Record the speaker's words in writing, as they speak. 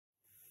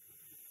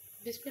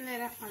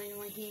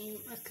Bismillahirrahmanirrahim.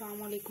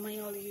 Assalamu alaikum my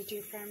all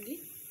YouTube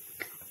family.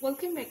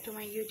 Welcome back to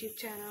my YouTube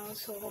channel.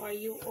 So how are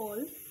you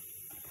all?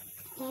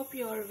 Hope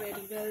you are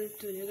very well.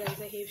 Today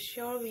guys I have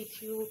shared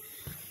with you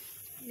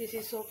this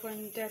is so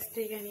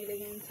fantastic and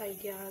elegant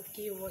ideas.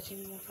 Keep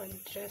watching more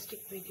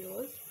fantastic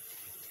videos.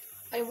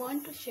 I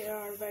want to share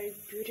our very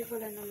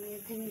beautiful and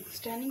amazing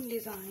stunning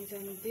designs,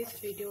 and this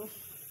video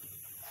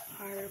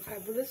are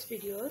fabulous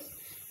videos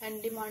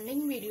and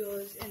demanding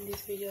videos, and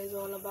this video is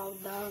all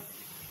about the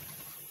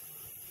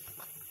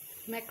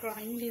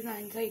macrame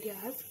designs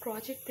ideas,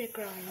 crochet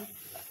macrame.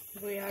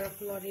 We are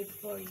uploaded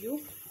for you.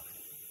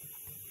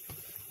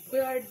 We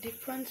are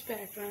different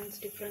patterns,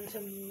 different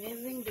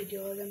amazing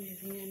videos,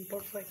 amazing and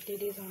perfectly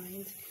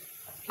designs.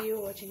 Keep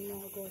watching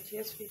more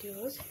gorgeous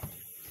videos.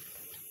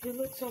 You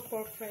look so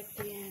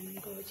perfectly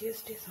and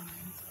gorgeous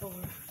designs for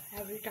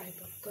every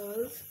type of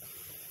girls,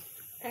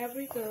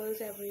 every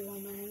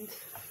woman,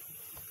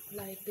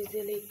 like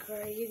easily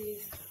carry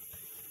these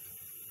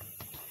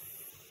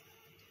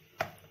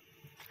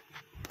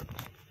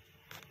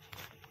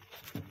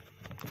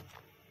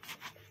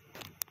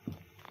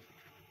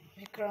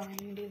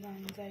macrame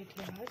designs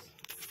ideas,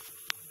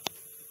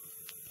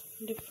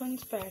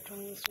 different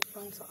patterns,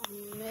 different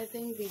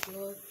amazing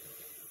videos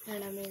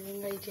and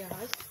amazing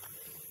ideas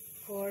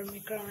for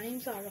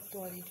macrames are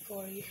uploaded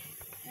for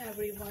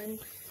everyone.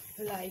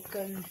 Like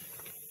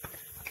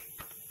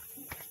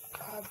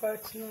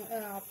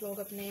आप लोग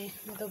अपने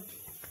मतलब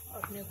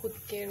अपने खुद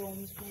के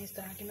rooms में इस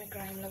तरह के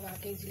मैक्राइम लगा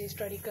के इजीली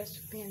स्टडी कर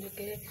सकते हैं, जो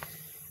कि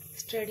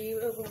स्टडी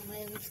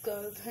वुमेन्स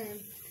गर्ल्स हैं.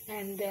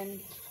 एंड देन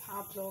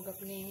आप लोग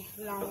अपने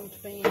लाउंज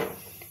में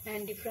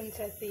एंड डिफरेंट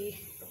ऐसी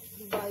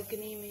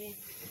बालकनी में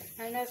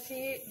एंड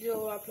ऐसी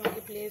जो आप लोगों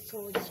की प्लेस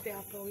हो जिस पे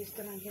आप लोग इस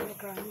तरह के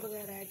मैक्राइम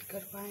वगैरह ऐड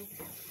कर पाएँ.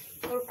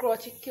 और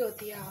क्रोचेट की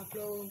होती है, आप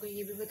लोगों को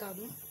ये भी बता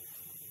दूँ,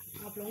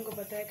 आप लोगों को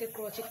पता है कि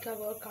क्रोचेट का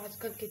वर्क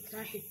आजकल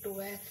कितना हिट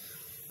हुआ है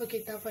और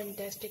कितना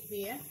फैंटास्टिक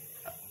भी है.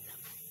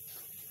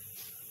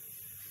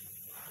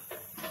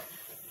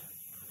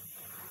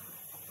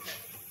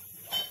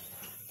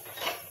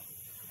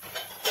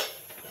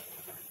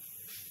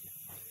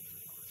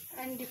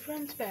 And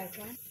different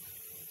pattern,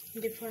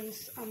 different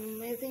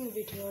amazing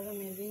videos,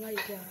 amazing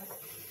ideas.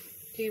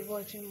 Keep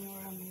watching more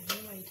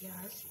amazing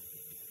ideas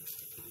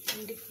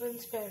and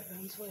different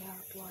patterns we are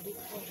uploading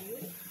for you.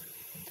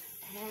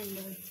 And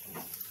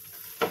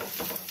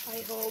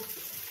I hope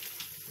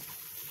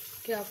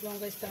कि आप लोगों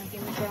को इस तरह की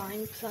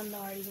मैक्राइम पसंद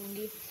आ रही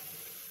होंगी,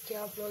 कि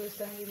आप लोग इस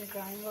तरह की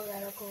मैक्राइम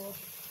वगैरह को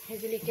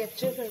इजीली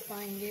कैप्चर कर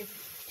पाएंगे.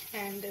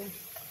 एंड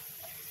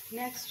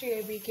नेक्स्ट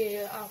ये भी कि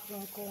आप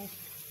लोगों को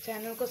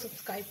चैनल को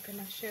सब्सक्राइब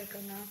करना, शेयर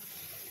करना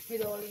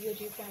with all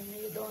YouTube family,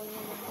 with all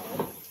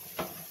your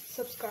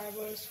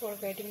subscribers for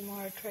getting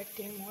more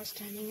attractive, more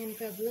stunning and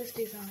fabulous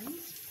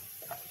designs,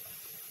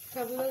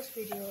 fabulous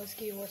videos.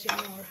 Keep watching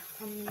more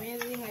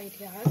amazing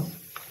ideas,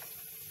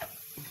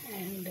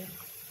 and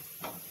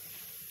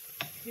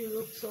you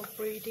look so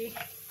pretty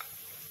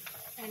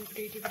and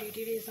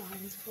pretty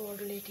designs for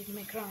related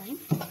macrame.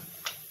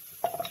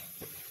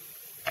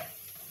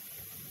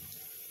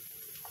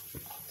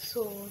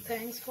 So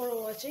thanks for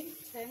watching.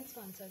 Thanks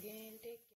once again. Take care.